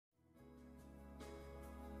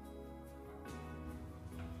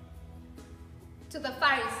to the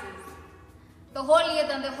Pharisees, the holier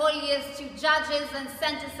than the holiest, to judges and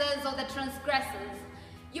sentencers of the transgressors.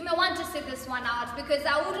 You may want to sit this one out because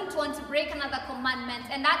I wouldn't want to break another commandment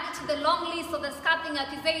and add to the long list of the scathing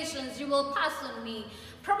accusations you will pass on me.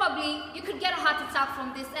 Probably you could get a heart attack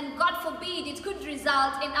from this, and God forbid it could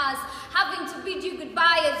result in us having to bid you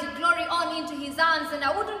goodbye as you glory on into his arms, and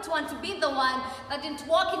I wouldn't want to be the one that didn't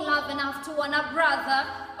walk in love enough to warn a brother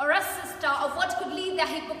or a sister of what could lead their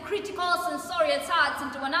hypocritical, censorious hearts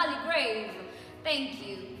into an early grave. Thank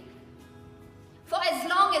you. For as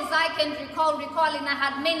long as I can recalling I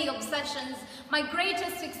had many obsessions, my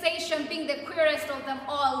greatest fixation being the queerest of them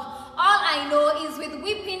all. All I know is with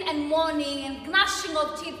weeping and mourning and gnashing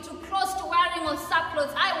of teeth too close to wearing of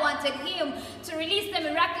sackcloth, I wanted him to release the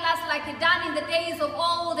miraculous like he done in the days of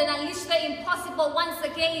old and unleash the impossible once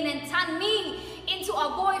again and turn me into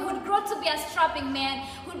a boy who'd grow to be a strapping man,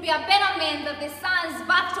 who'd be a better man than the sons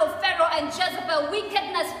birthed of Pharaoh and Jezebel,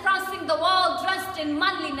 wickedness prancing the world, dressed in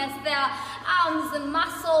manliness, their arms and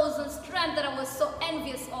muscles and strength that I was so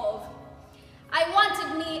envious of. I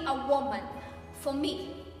wanted me a woman for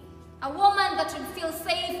me, a woman that would feel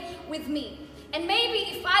safe with me. And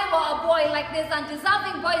maybe if I were a boy like these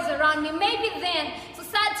undeserving boys around me, maybe then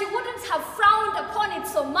society wouldn't have frowned upon it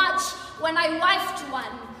so much when I wifed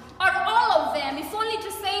one. Or all of them, if only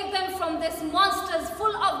to save them from these monsters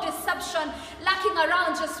full of deception, lurking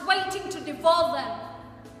around just waiting to devour them.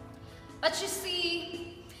 But you see,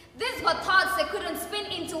 these were thoughts I couldn't spin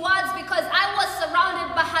into words because I was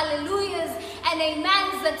surrounded by hallelujahs and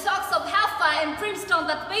amens and talks of hellfire and brimstone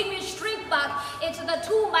that made me shrink back into the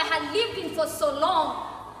tomb I had lived in for so long.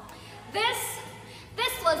 This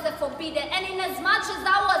was the forbidden, and in as much as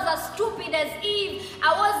I was as stupid as Eve,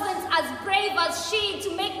 I wasn't as brave as she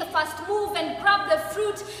to make the first move and grab the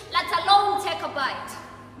fruit, let alone take a bite.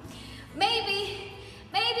 Maybe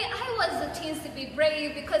I was a teens to be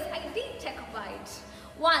brave because I did take a bite.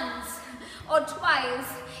 Once or twice,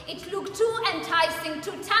 it looked too enticing,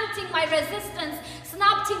 too tempting. My resistance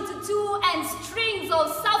snapped into two, and strings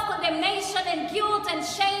of self-condemnation and guilt and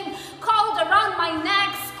shame coiled around my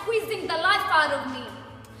neck, squeezing the life out of me.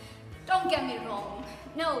 Don't get me wrong.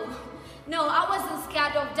 No, I wasn't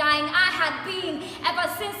scared of dying. I had been ever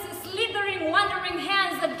since the slithering, wandering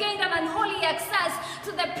hands that gained an unholy access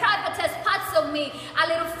to the privatest parts of me. A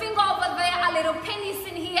little finger over there, a little penis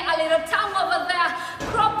in here, a little tongue over there,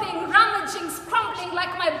 cropping, rummaging, scrambling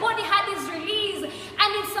like my body had its release. And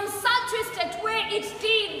in some sad twisted way it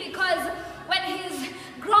did, because when his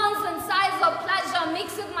groans and sighs of pleasure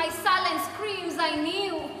mixed with my silent screams, I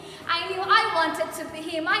knew I wanted to be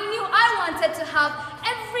him. I knew I wanted to have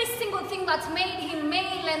every single thing that made him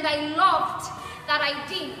male, and I loved that I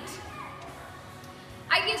did.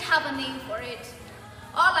 I didn't have a name for it.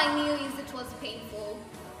 All I knew is it was painful.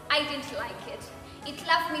 I didn't like it. It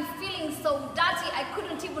left me feeling so dirty I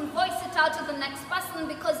couldn't even voice it out to the next person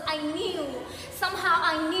because somehow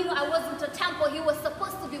I knew I wasn't a temple he was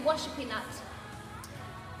supposed to be worshipping at.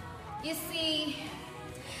 You see,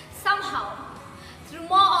 somehow, through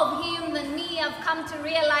more of him than me, I've come to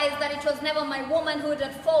realize that it was never my womanhood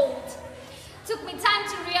at fault. Took me time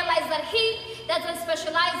to realize that he doesn't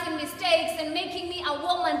specialize in mistakes, and making me a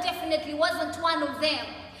woman definitely wasn't one of them.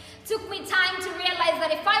 Took me time to realize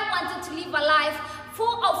that if I wanted to live a life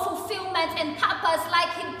full of fulfillment and purpose like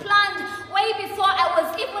he'd planned way before I was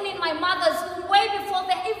even in my mother's womb, way before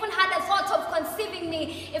they even had a thought of conceiving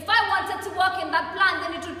me, if I wanted to walk in that plan,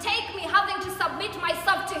 then it would take me having to submit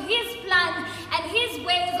myself to his plan and his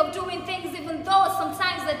ways of doing things, even though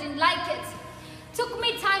sometimes I didn't like it. Took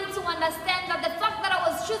me time to understand that the fact that I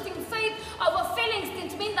was choosing faith over feelings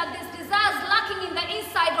didn't mean that these desires lacking in the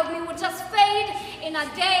inside of me would just fade in a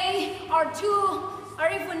day or two or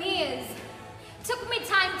even years. Took me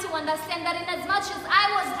time to understand that in as much as I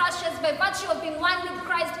was righteous by virtue of being one with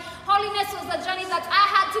Christ, holiness was a journey that I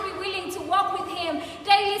had to be willing to walk with him,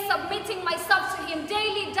 daily submitting myself to him,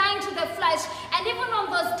 daily dying to the flesh. And even on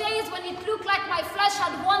those days when it looked like my flesh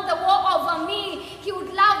had won the war over me, he would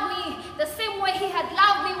love me the same way he had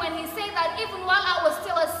loved me when he said that even while I was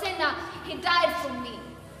still a sinner, he died for me.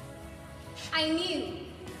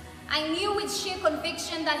 I knew with sheer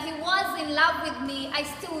conviction that he was in love with me. I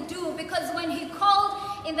still do, because when he called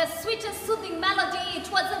in the sweetest soothing melody, it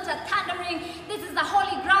wasn't a thundering, "This is the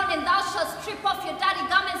holy ground and thou shalt strip off your dirty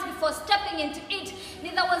garments before stepping into it."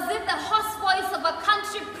 Neither was it the hoarse voice of a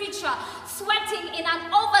country preacher sweating in an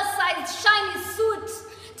oversized shiny suit,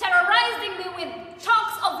 terrorizing me with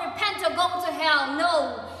talks of repent or go to hell.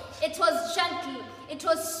 No, it was gentle. It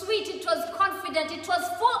was sweet, it was confident, it was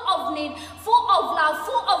full of need, full of love,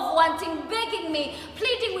 full of wanting, begging me,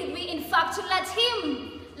 pleading with me, in fact, to let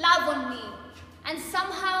him love on me. And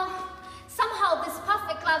somehow this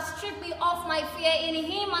perfect love stripped me of my fear in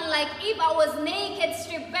him, and like if I was naked,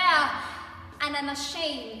 stripped bare, and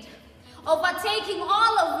unashamed, overtaking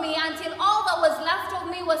all of me until all that was left of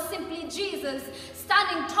me was simply Jesus,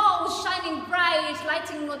 standing tall, shining bright,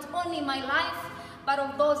 lighting not only my life, but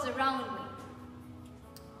of those around me.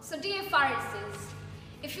 So dear Pharisees,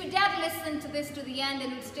 if you dare listen to this to the end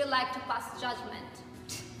and would still like to pass judgment,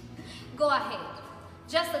 go ahead.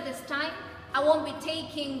 Just at this time, I won't be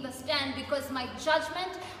taking the stand because my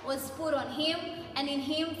judgment was put on him, and in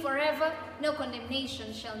him forever no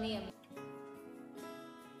condemnation shall near me.